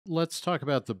Let's talk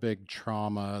about the big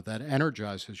trauma that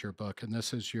energizes your book, and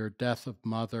this is your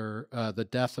the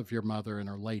death of your mother in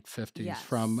her late 50s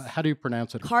from, Yes. how do you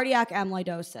pronounce it? Cardiac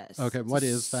amyloidosis. Okay, what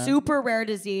is that? Super rare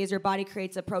disease. Your body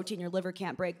creates a protein your liver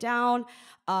can't break down.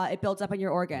 It builds up in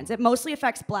your organs. It mostly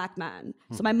affects black men.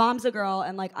 So my mom's a girl,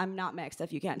 and like I'm not mixed,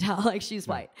 if you can't tell. Like she's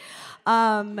white.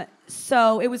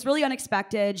 So it was really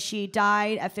unexpected. She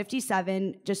died at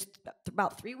 57, just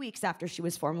about 3 weeks after she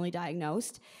was formally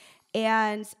diagnosed.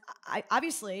 And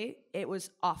obviously, it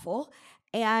was awful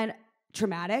and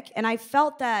traumatic. And I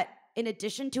felt that in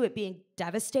addition to it being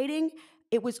devastating,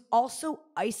 it was also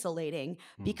isolating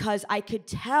because I could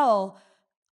tell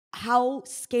how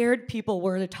scared people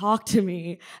were to talk to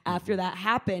me after that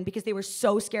happened because they were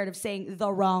so scared of saying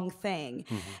the wrong thing.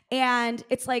 And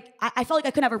it's like, I felt like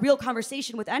I couldn't have a real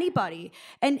conversation with anybody.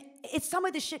 And it's some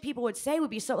of the shit people would say would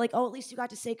be so like, oh, at least you got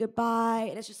to say goodbye.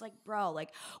 And it's just like, bro, like,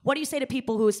 what do you say to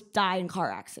people who die in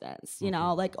car accidents? You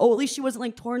know, like, oh, at least she wasn't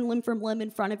like torn limb from limb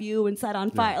in front of you and set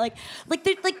on fire. Like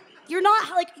you're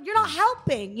not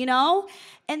helping, you know?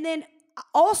 And then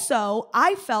also,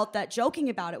 I felt that joking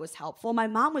about it was helpful. My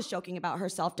mom was joking about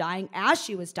herself dying as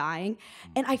she was dying.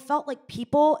 And I felt like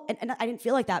people, and I didn't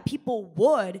feel like that, people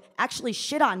would actually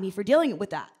shit on me for dealing with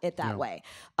that way.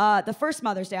 The first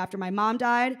Mother's Day after my mom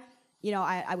died, you know,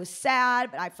 I was sad,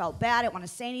 but I felt bad. I didn't want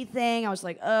to say anything. I was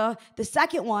like, The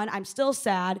second one, I'm still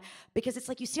sad because it's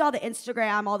like you see all the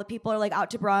Instagram, all the people are like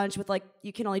out to brunch with like,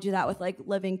 you can only do that with like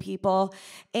living people.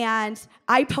 And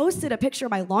I posted a picture of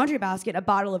my laundry basket, a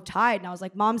bottle of Tide, and I was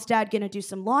like, Mom's dad gonna do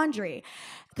some laundry.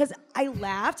 Because I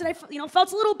laughed and I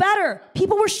felt a little better.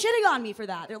 People were shitting on me for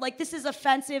that. They're like, this is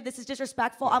offensive, this is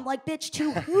disrespectful. I'm like, bitch,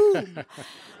 to whom?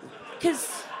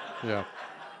 Because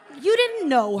you didn't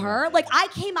know her. Like, I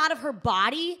came out of her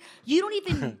body. You don't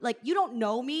even, like, you don't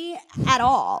know me at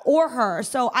all, or her.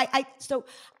 So I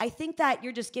think that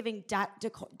you're just giving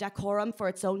decorum for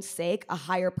its own sake a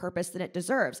higher purpose than it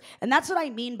deserves. And that's what I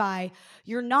mean by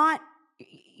you're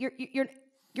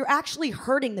actually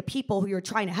hurting the people who you're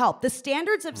trying to help. The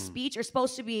standards of speech are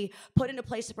supposed to be put into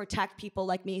place to protect people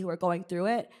like me who are going through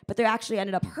it, but they actually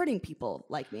ended up hurting people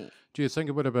like me. Do you think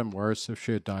it would have been worse if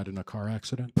she had died in a car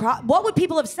accident? What would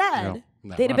people have said?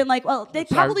 No, They'd have been like, well, they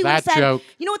probably would have said,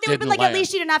 you know what, they would have been like, at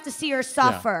least you didn't have to see her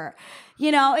suffer.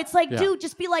 You know, it's like, dude,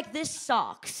 just be like, this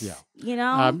sucks. You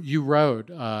know? You wrote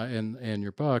in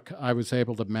your book, I was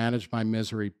able to manage my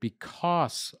misery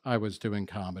because I was doing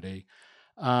comedy.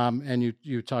 And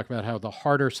you talk about how the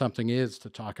harder something is to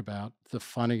talk about, the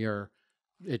funnier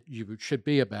you should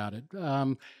be about it.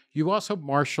 You also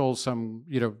marshal some,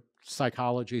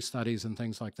 psychology studies and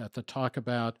things like that talk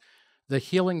about the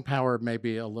healing power may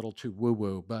be a little too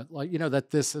woo-woo, but that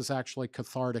this is actually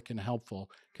cathartic and helpful.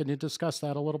 Can you discuss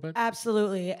that a little bit?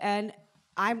 Absolutely. And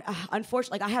I'm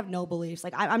unfortunately, like, I have no beliefs.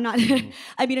 Like, I'm not,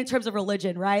 I mean, in terms of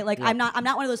religion, right? Like, I'm not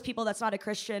one of those people that's not a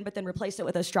Christian, but then replace it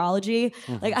with astrology.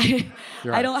 Like,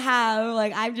 I don't have,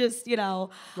 like, I'm just,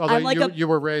 Well, I'm like you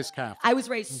were raised Catholic. I was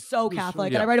raised so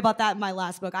Catholic, and I write about that in my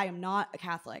last book. I am not a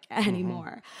Catholic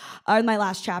anymore, or in my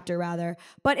last chapter, rather.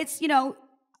 But it's,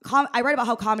 I write about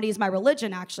how comedy is my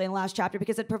religion, actually, in the last chapter,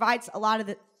 because it provides a lot of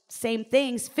the same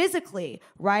things physically,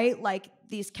 right? Like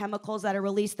these chemicals that are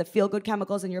released, the feel-good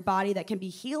chemicals in your body that can be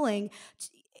healing.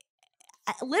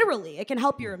 Literally, it can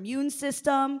help your immune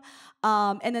system,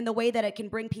 and then the way that it can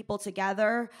bring people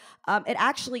together. It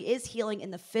actually is healing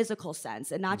in the physical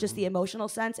sense and not just the emotional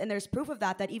sense. And there's proof of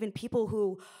that even people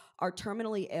who are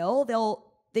terminally ill,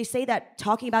 they say that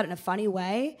talking about it in a funny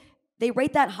way, they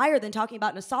rate that higher than talking about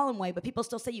it in a solemn way, but people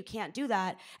still say you can't do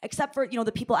that, except for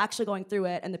the people actually going through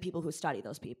it and the people who study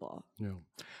those people.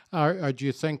 Yeah. Do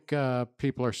you think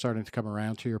people are starting to come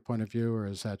around to your point of view, or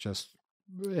is that just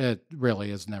it really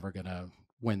is never going to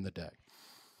win the day?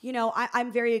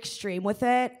 I'm very extreme with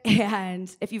it,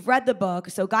 and if you've read the book,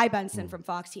 so Guy Benson from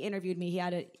Fox, he interviewed me. He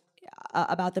had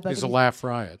about the book. He's a laugh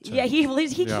riot. Yeah, he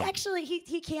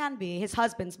actually can be. His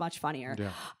husband's much funnier.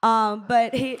 Yeah.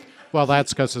 But well,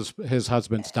 that's because his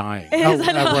husband's dying.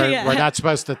 We're not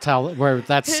supposed to tell.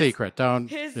 That's secret. Don't.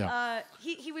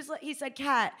 He said,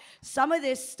 Kat, some of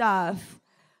this stuff,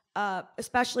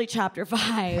 especially chapter 5.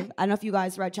 I don't know if you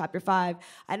guys read chapter 5. I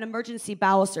had an emergency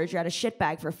bowel surgery. I had a shit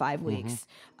bag for 5 weeks.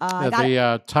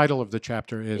 The title of the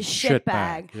chapter is Shit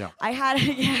Bag. Yeah. I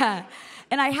had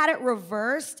and I had it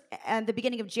reversed at the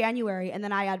beginning of January, and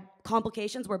then I had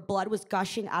complications where blood was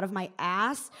gushing out of my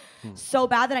ass so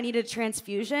bad that I needed a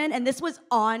transfusion, and this was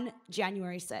on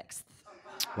January 6th.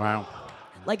 Wow.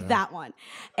 Like that one.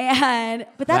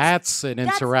 But that's an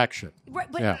insurrection.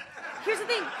 Right, but here's the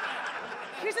thing.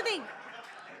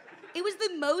 It was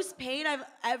the most pain I've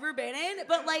ever been in,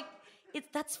 but like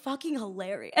that's fucking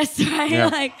hilarious, right? Yeah.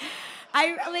 Like,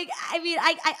 I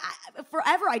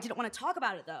forever I didn't want to talk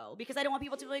about it though, because I don't want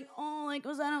people to be like, oh, like,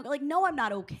 was that like, no, I'm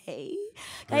not okay.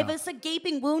 I have a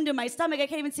gaping wound in my stomach. I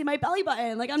can't even see my belly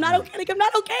button. Like, I'm not okay. Like, I'm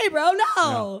not okay, bro.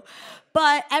 No.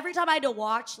 But every time I had to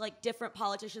watch like different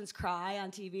politicians cry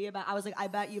on TV about, I was like, I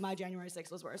bet you my January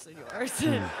 6th was worse than yours.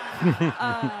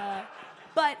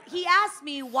 But he asked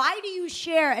me, why do you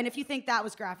share? And if you think that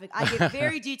was graphic, I get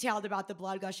very detailed about the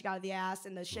blood gushing out of the ass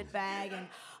and the shit bag and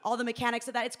all the mechanics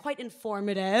of that. It's quite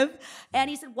informative. And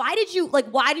he said, why did you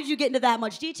get into that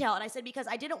much detail? And I said, because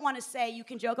I didn't want to say you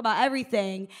can joke about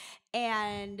everything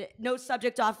and no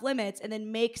subject off limits and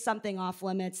then make something off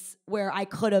limits where I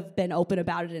could have been open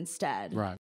about it instead.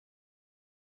 Right.